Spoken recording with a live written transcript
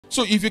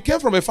So if you came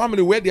from a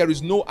family where there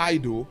is no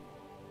idol,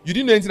 you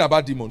didn't know anything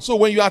about demons. So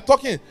when we're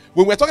talking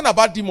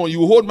about demon,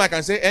 you hold mic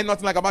and say,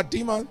 nothing like about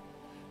demon.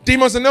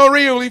 Demons are not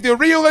real. If they're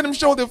real, let them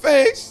show their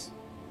face.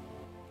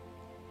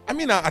 I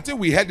mean, I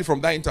think we heard it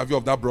from that interview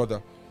of that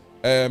brother,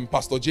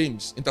 Pastor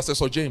James,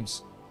 Intercessor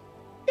James.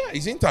 Yeah,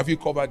 his interview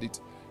covered it.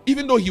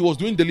 Even though he was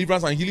doing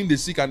deliverance and healing the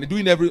sick and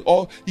doing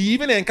he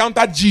even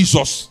encountered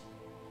Jesus.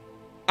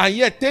 And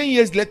yet 10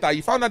 years later, he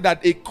found out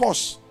that a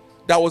curse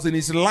that was in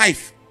his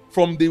life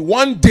from the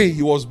one day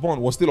he was born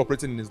was still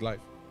operating in his life.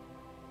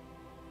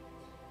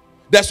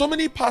 There are so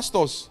many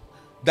pastors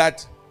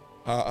that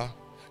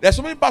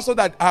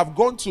have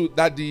gone to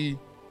the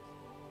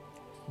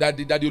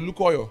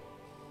Lukoyo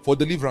for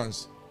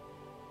deliverance,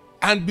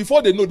 and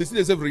before they know, they see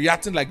themselves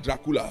reacting like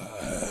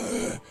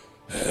Dracula.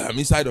 I'm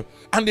inside of.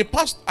 And the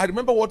pastor, I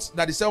remember what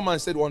that the cellman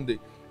said one day.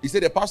 He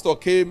said the pastor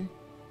came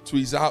to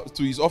his house,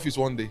 to his office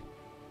one day,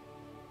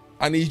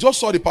 and he just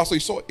saw the pastor.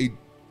 He saw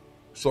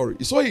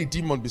a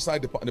demon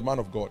beside the man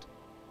of God.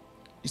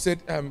 He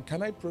said,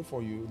 "Can I pray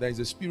for you? There is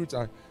a spirit."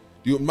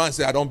 The man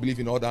said, "I don't believe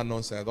in all that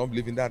nonsense. I don't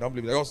believe in that. I don't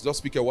believe in that. Just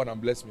speak a word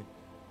and bless me."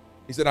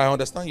 He said, "I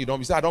understand you don't."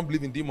 He said, "I don't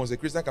believe in demons. A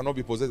Christian cannot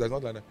be possessed. It's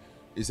not like that."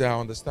 He said, "I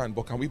understand,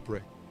 but can we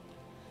pray?"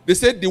 They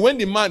said, when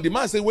the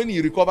man said when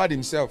he recovered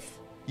himself,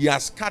 he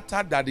has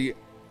scattered that the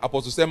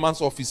apostle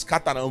sermon's office,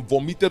 scattered and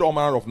vomited all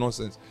manner of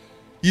nonsense.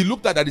 He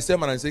looked at the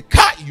sermon and said,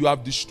 "Kai, you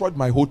have destroyed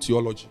my whole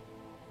theology."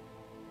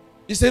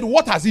 He said,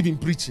 "What has he been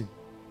preaching?"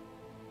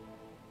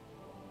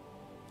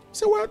 He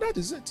said, "Well, that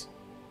is it."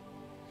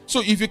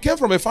 So if you came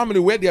from a family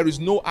where there is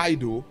no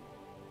idol,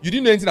 you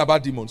didn't know anything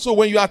about demons. So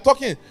when we're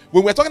talking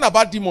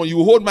about demon,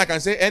 you hold mic and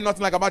say,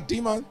 nothing like about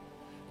demon.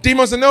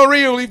 Demons are not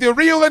real. If they're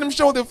real, let them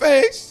show their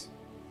face.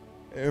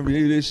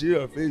 They show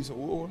their face.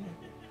 Oh, no.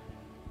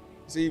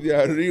 See, if they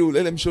are real,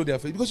 let them show their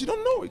face. Because you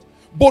don't know it.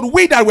 But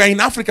we that were in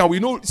Africa, we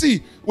know.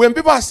 See, when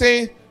people are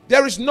saying,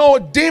 there is no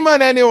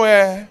demon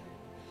anywhere,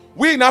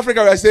 we in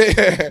Africa, we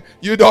say,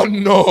 you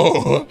don't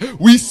know.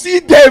 We see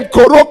them,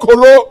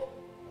 koro.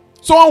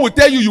 Someone will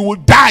tell you you will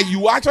die.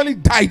 You will actually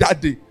die that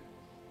day.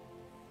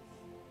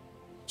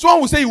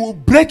 Someone will say you will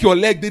break your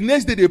leg. The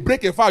next day they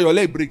break a file, your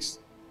leg breaks.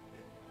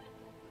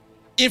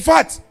 In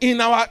fact, in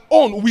our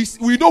own,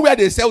 we know where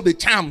they sell the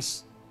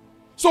charms.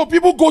 So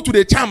people go to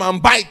the charm and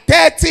buy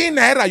 13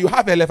 naira. You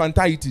have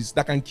elephantitis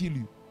that can kill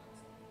you.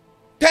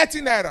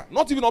 13 naira,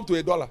 not even up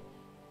to $1.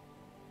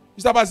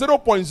 It's about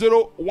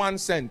 0.01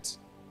 cent.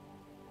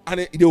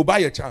 And they will buy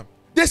a charm.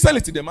 They sell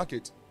it in the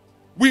market.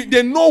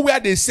 They know where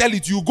they sell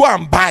it. You go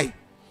and buy.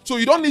 So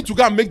you don't need to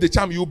go and make the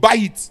charm. You buy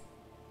it.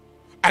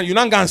 And you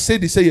not go and say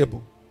the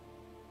sayable.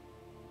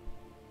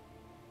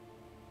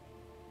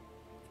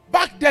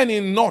 Back then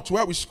in North,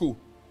 where we school,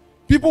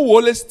 people will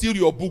always steal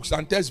your books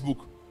and textbook.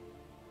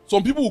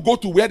 Some people will go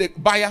to where the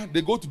buyer,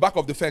 they go to back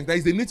of the fence. There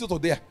is the needle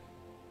there.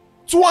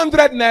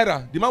 200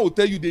 naira. The man will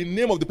tell you the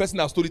name of the person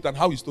that stole it and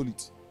how he stole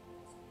it.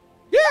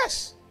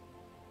 Yes.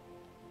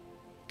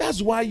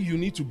 That's why you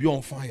need to be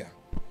on fire.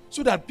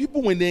 So that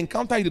people, when they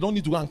encounter you, they don't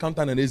need to go and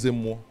encounter an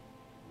more.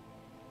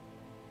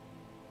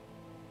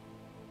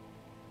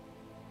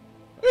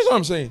 That's what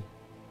I'm saying.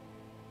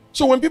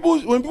 So when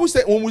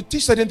we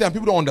teach certain things and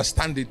people don't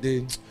understand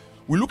it,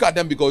 we look at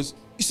them because,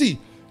 you see,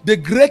 the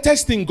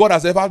greatest thing God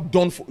has ever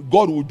done,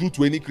 God will do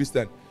to any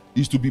Christian,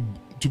 is to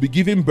be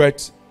given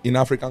birth in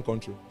African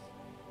country.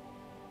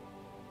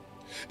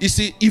 You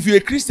see, if you're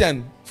a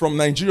Christian from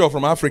Nigeria or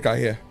from Africa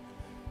here,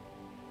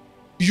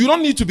 you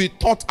don't need to be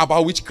taught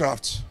about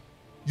witchcraft.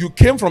 You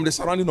came from the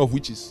surrounding of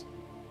witches.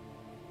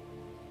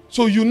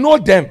 So you know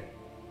them. And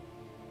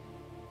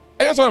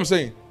that's what I'm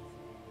saying.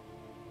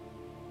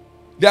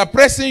 They are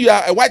pressing you.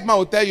 A white man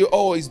will tell you,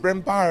 oh, his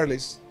brain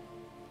powerless.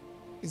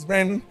 His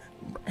brain,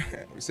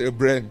 we say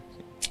brain.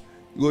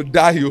 You will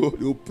die, you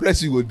will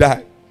press, you will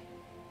die.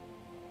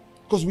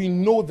 Because we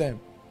know them.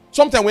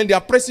 Sometimes when they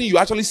are pressing you,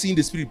 you're actually seeing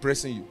the spirit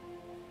pressing you.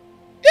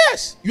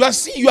 Yes, you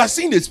are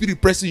seeing the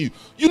spirit pressing you.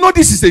 You know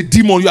this is a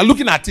demon. You are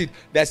looking at it.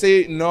 They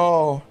say,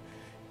 no,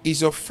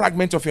 it's a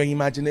fragment of your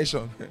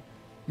imagination.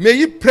 May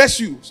he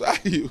press you. So are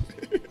you.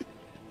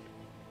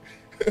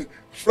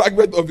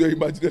 Fragment of your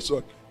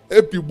imagination.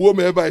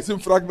 It's a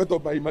fragment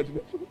of my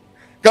imagination.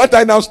 Can't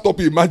I now stop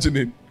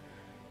imagining?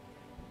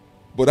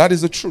 But that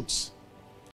is the truth.